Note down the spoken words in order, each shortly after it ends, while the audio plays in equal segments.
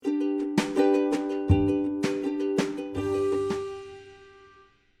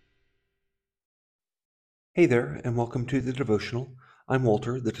Hey there, and welcome to the Devotional. I'm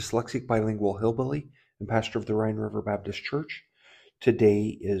Walter, the dyslexic bilingual hillbilly and pastor of the Rhine River Baptist Church.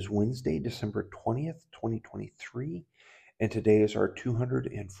 Today is Wednesday, December 20th, 2023, and today is our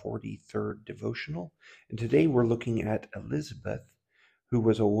 243rd devotional. And today we're looking at Elisabeth, who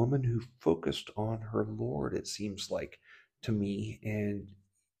was a woman who focused on her Lord, it seems like to me, and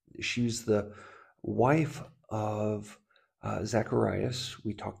she's the wife of Zacharias.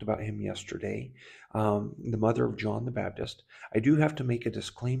 We talked about him yesterday, the mother of John the Baptist. I do have to make a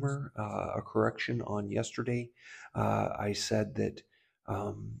disclaimer, a correction on yesterday. I said that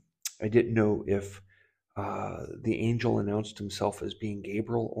I didn't know if the angel announced himself as being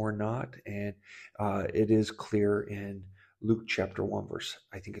Gabriel or not, and it is clear in Luke chapter 1, verse,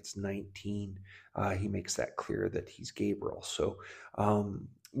 I think it's 19, he makes that clear that he's Gabriel. So,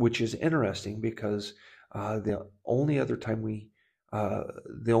 which is interesting because the only other time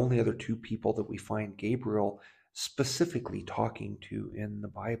the only other two people that we find Gabriel specifically talking to in the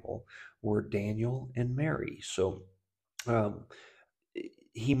Bible were Daniel and Mary. So, um,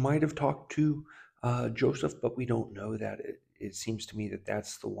 he might have talked to Joseph, but we don't know that. It seems to me that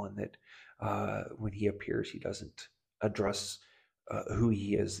that's the one that when he appears, he doesn't address who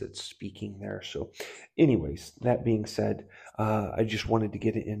he is that's speaking there. So, anyways, that being said, I just wanted to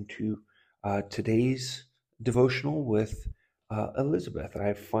get into today's devotional with Elisabeth.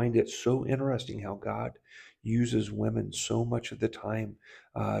 I find it so interesting how God uses women so much of the time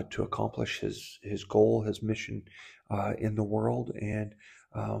to accomplish his goal, his mission in the world, and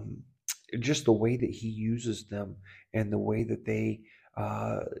um, just the way that he uses them and the way that they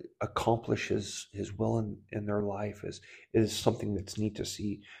uh, accomplish his will in their life is something that's neat to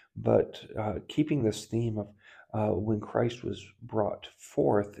see. But keeping this theme of when Christ was brought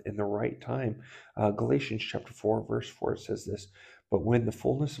forth in the right time, Galatians chapter 4, verse 4, it says this: "But when the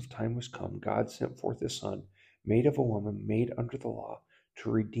fullness of time was come, God sent forth his Son, made of a woman, made under the law,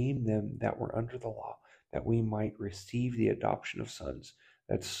 to redeem them that were under the law, that we might receive the adoption of sons."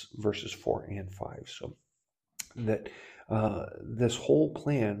 That's verses 4 and 5. So that this whole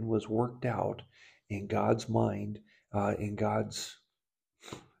plan was worked out in God's mind, in God's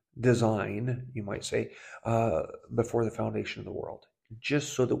design, you might say, uh, before the foundation of the world,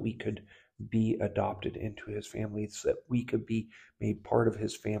 just so that we could be adopted into his family, so that we could be made part of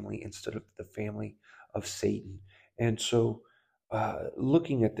his family instead of the family of Satan. And so,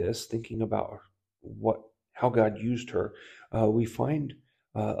 looking at this, thinking about what how God used her, we find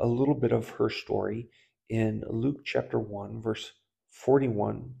a little bit of her story in Luke chapter 1, verse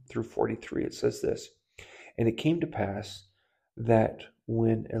 41 through 43. It says this: "And it came to pass that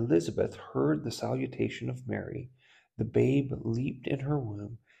when Elisabeth heard the salutation of Mary, the babe leaped in her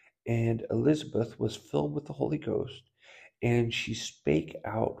womb, and Elisabeth was filled with the Holy Ghost, and she spake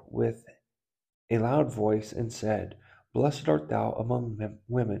out with a loud voice and said, Blessed art thou among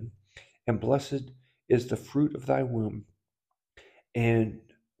women, and blessed is the fruit of thy womb. And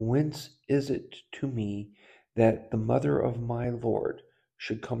whence is it to me that the mother of my Lord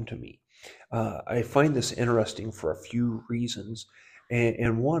should come to me?" I find this interesting for a few reasons.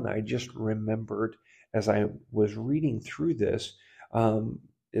 And one, I just remembered as I was reading through this,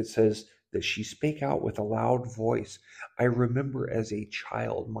 it says that she spake out with a loud voice. I remember as a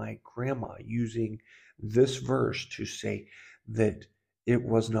child my grandma using this verse to say that it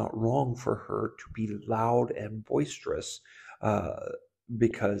was not wrong for her to be loud and boisterous, uh,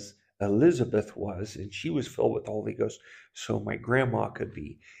 because Elisabeth was, and she was filled with the Holy Ghost, so my grandma could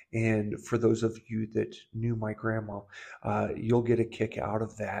be. And for those of you that knew my grandma, you'll get a kick out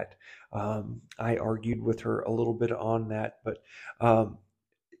of that. I argued with her a little bit on that, but um,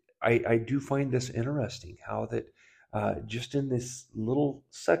 I do find this interesting how that just in this little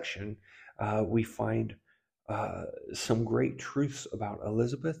section, we find some great truths about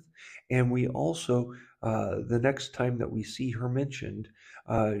Elisabeth. And we also, the next time that we see her mentioned,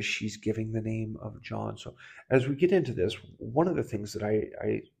 she's giving the name of John. So as we get into this, one of the things that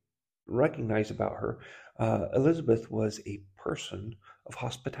I recognize about her, Elisabeth was a person of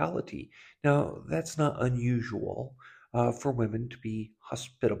hospitality. Now, that's not unusual for women to be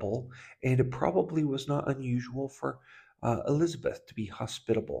hospitable, and it probably was not unusual for Elizabeth to be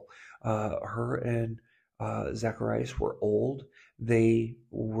hospitable. Her and Zacharias were old. They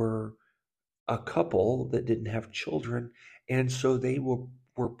were a couple that didn't have children, and so they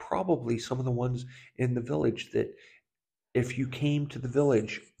were probably some of the ones in the village that if you came to the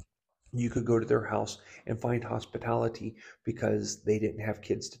village, you could go to their house and find hospitality because they didn't have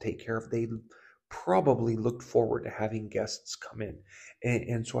kids to take care of. They probably looked forward to having guests come in.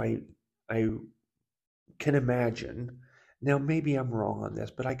 And so I can imagine Now, maybe I'm wrong on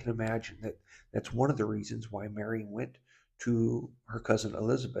this, but I can imagine that that's one of the reasons why Mary went to her cousin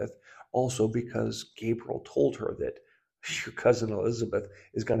Elizabeth, also because Gabriel told her that your cousin Elizabeth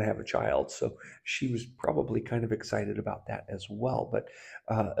is going to have a child. So she was probably kind of excited about that as well. But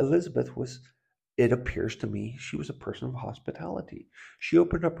Elizabeth was, it appears to me, she was a person of hospitality. She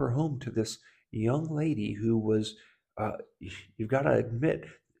opened up her home to this young lady who was, uh, you've got to admit,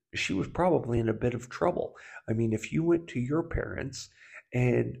 she was probably in a bit of trouble. I mean, if you went to your parents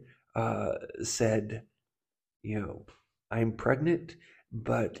and said, you know, I'm pregnant,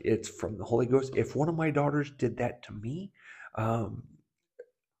 but it's from the Holy Ghost. If one of my daughters did that to me, um,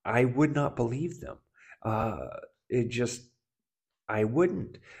 I would not believe them. Uh, it just, I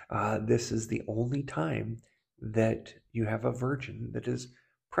wouldn't. This is the only time that you have a virgin that is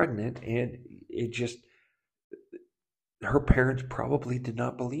pregnant, and it just, her parents probably did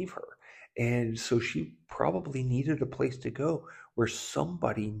not believe her. And so she probably needed a place to go where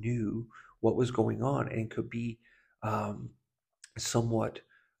somebody knew what was going on and could be um, somewhat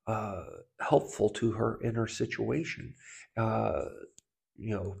uh, helpful to her in her situation. Uh,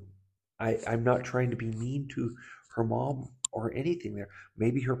 you know, I'm not trying to be mean to her mom or anything there.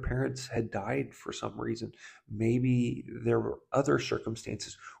 Maybe her parents had died for some reason. Maybe there were other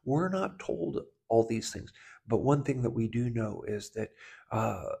circumstances. We're not told all these things. But one thing that we do know is that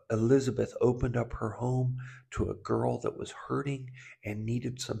Elizabeth opened up her home to a girl that was hurting and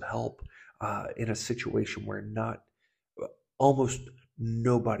needed some help in a situation where not almost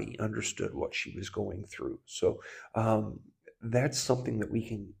nobody understood what she was going through. So um, that's something that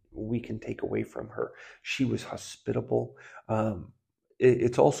we can take away from her. She was hospitable.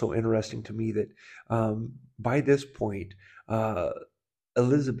 It's also interesting to me that by this point, uh,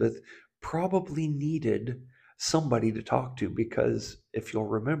 Elizabeth probably needed somebody to talk to because if you'll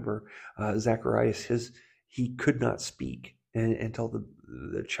remember, Zacharias, he could not speak until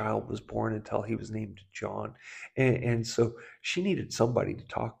the child was born, until he was named John, and so she needed somebody to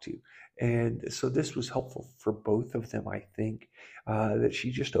talk to, and so this was helpful for both of them. I think that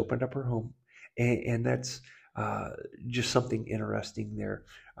she just opened up her home, and that's uh, just something interesting there.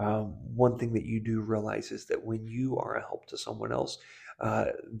 One thing that you do realize is that when you are a help to someone else,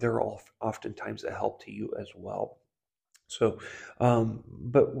 they're oftentimes a help to you as well. So,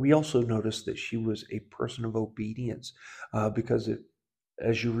 but we also notice that she was a person of obedience because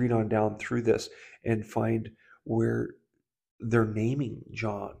as you read on down through this and find where they're naming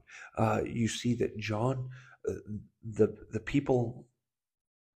John, you see that John, uh, the people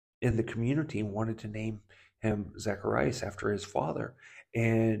in the community wanted to name him Zacharias after his father,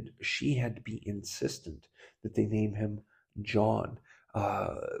 and she had to be insistent that they name him John,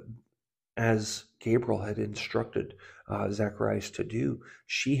 uh, as Gabriel had instructed Zacharias to do.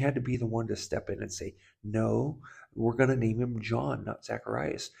 She had to be the one to step in and say, "No, we're going to name him John, not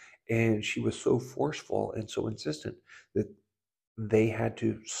Zacharias." And she was so forceful and so insistent that they had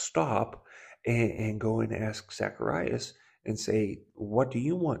to stop and go and ask Zacharias and say, "What do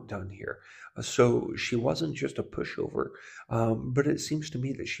you want done here?" So she wasn't just a pushover, but it seems to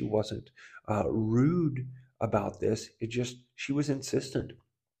me that she wasn't rude about this. It just, she was insistent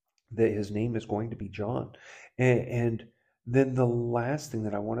that his name is going to be John. And then the last thing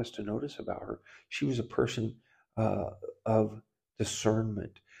that I want us to notice about her, she was a person of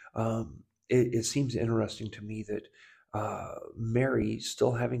discernment. It seems interesting to me that Mary,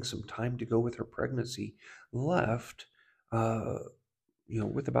 still having some time to go with her pregnancy, left, uh,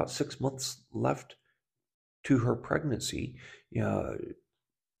 with about 6 months left to her pregnancy. Uh,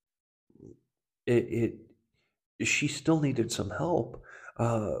 it she still needed some help,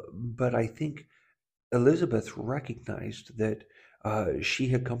 but I think Elizabeth recognized that she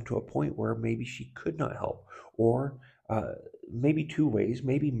had come to a point where maybe she could not help, or uh, maybe two ways.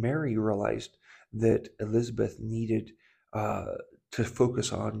 Maybe Mary realized that Elizabeth needed uh, to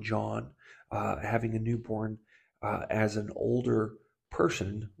focus on John. Having a newborn as an older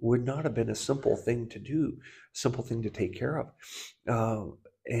person would not have been a simple thing to do, simple thing to take care of.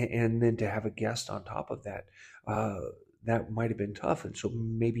 And then to have a guest on top of that, uh, that might have been tough. And so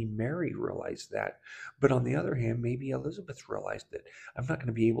maybe Mary realized that. But on the other hand, maybe Elizabeth realized that I'm not going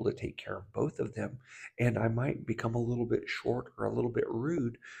to be able to take care of both of them. And I might become a little bit short or a little bit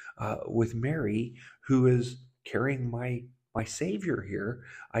rude with Mary, who is carrying my Savior here.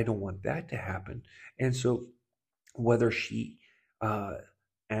 I don't want that to happen. And so whether she uh,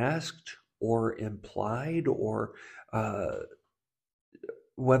 asked or implied, or uh,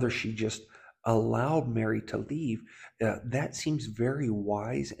 whether she just allowed Mary to leave, that seems very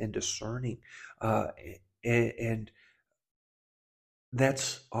wise and discerning. Uh, and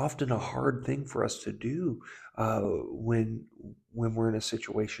that's often a hard thing for us to do when we're in a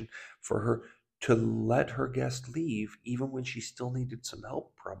situation, for her to let her guest leave, even when she still needed some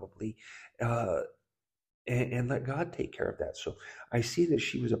help, probably, uh, and let God take care of that. So I see that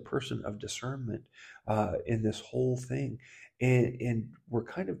she was a person of discernment in this whole thing, and we're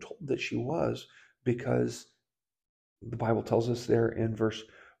kind of told that she was, because the Bible tells us there in verse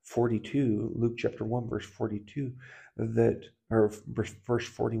 42, Luke chapter 1, verse 42, that, or verse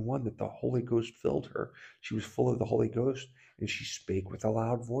 41, that the Holy Ghost filled her. She was full of the Holy Ghost, and she spake with a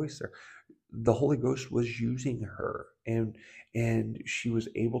loud voice there. The Holy Ghost was using her, and she was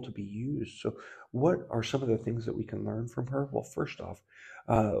able to be used. So what are some of the things that we can learn from her? Well, first off,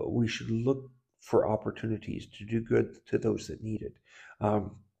 we should look for opportunities to do good to those that need it.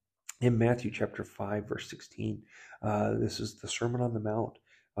 In Matthew chapter 5, verse 16, this is the Sermon on the Mount.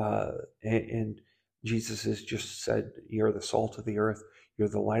 And Jesus has just said, you're the salt of the earth, you're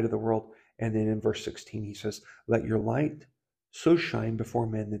the light of the world. And then in verse 16, he says, let your light so shine before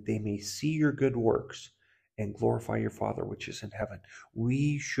men that they may see your good works and glorify your Father which is in heaven.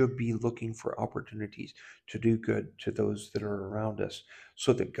 We should be looking for opportunities to do good to those that are around us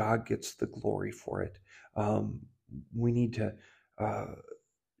so that God gets the glory for it. We need to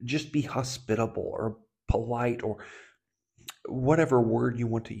just be hospitable or polite, or whatever word you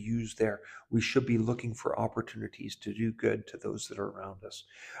want to use there. We should be looking for opportunities to do good to those that are around us.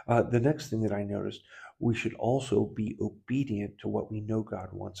 The next thing that I noticed, we should also be obedient to what we know God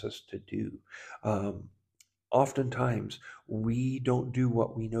wants us to do. Um, Oftentimes, we don't do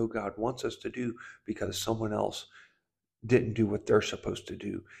what we know God wants us to do because someone else didn't do what they're supposed to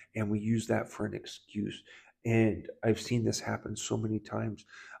do, and we use that for an excuse. And I've seen this happen so many times.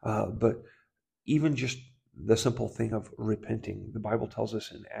 But even just the simple thing of repenting, the Bible tells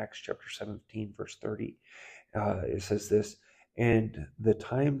us in Acts chapter 17, verse 30, it says this, and the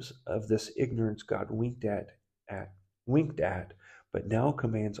times of this ignorance God winked at, but now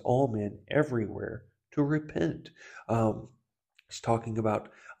commands all men everywhere to repent. Um, it's talking about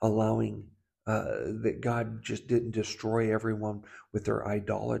allowing that God just didn't destroy everyone with their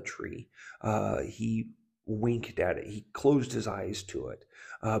idolatry. He winked at it. He closed his eyes to it.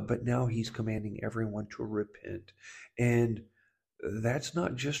 But now he's commanding everyone to repent. And that's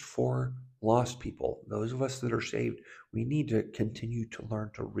not just for lost people. Those of us that are saved, we need to continue to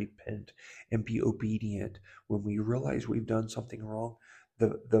learn to repent and be obedient. When we realize we've done something wrong,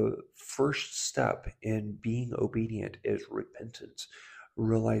 the first step in being obedient is repentance,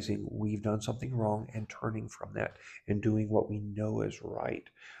 realizing we've done something wrong and turning from that and doing what we know is right.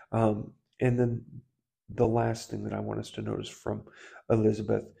 And then the last thing that I want us to notice from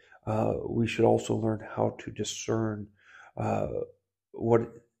Elisabeth, we should also learn how to discern uh, what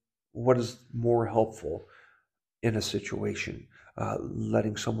what is more helpful in a situation,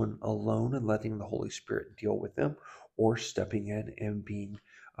 letting someone alone and letting the Holy Spirit deal with them, or stepping in and being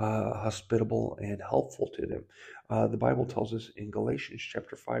hospitable and helpful to them. The Bible tells us in Galatians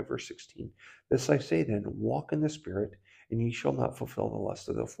chapter 5, verse 16, this I say then, walk in the Spirit, and ye shall not fulfill the lust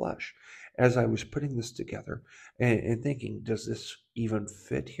of the flesh. As I was putting this together and thinking, does this even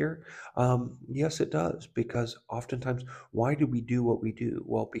fit here? Yes, it does, because oftentimes, why do we do what we do?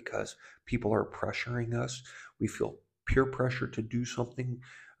 Well, because people are pressuring us. We feel peer pressure to do something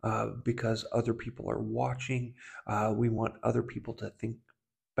because other people are watching. We want other people to think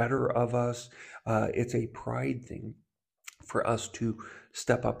better of us. It's a pride thing for us to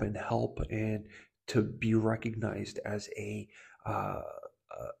step up and help and to be recognized as uh,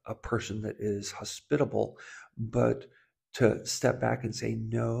 a person that is hospitable, but to step back and say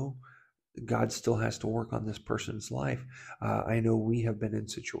no. God still has to work on this person's life. I know we have been in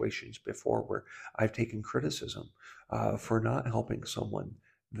situations before where I've taken criticism for not helping someone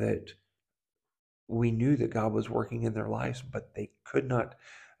that we knew that God was working in their lives, but they could not.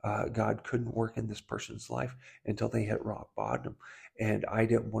 God couldn't work in this person's life until they hit rock bottom, and I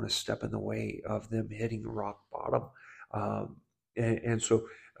didn't want to step in the way of them hitting rock bottom. Um, and so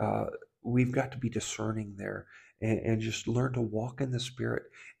uh, we've got to be discerning there, and just learn to walk in the Spirit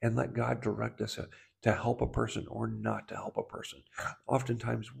and let God direct us to help a person or not to help a person.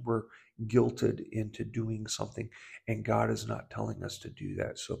 Oftentimes we're guilted into doing something, and God is not telling us to do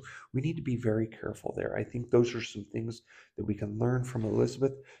that. So we need to be very careful there. I think those are some things that we can learn from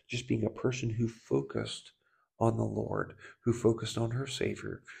Elisabeth, just being a person who focused on the Lord, who focused on her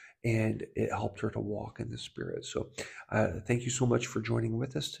Savior, and it helped her to walk in the Spirit. So thank you so much for joining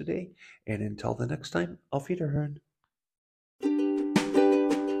with us today. And until the next time, auf Wiederhören.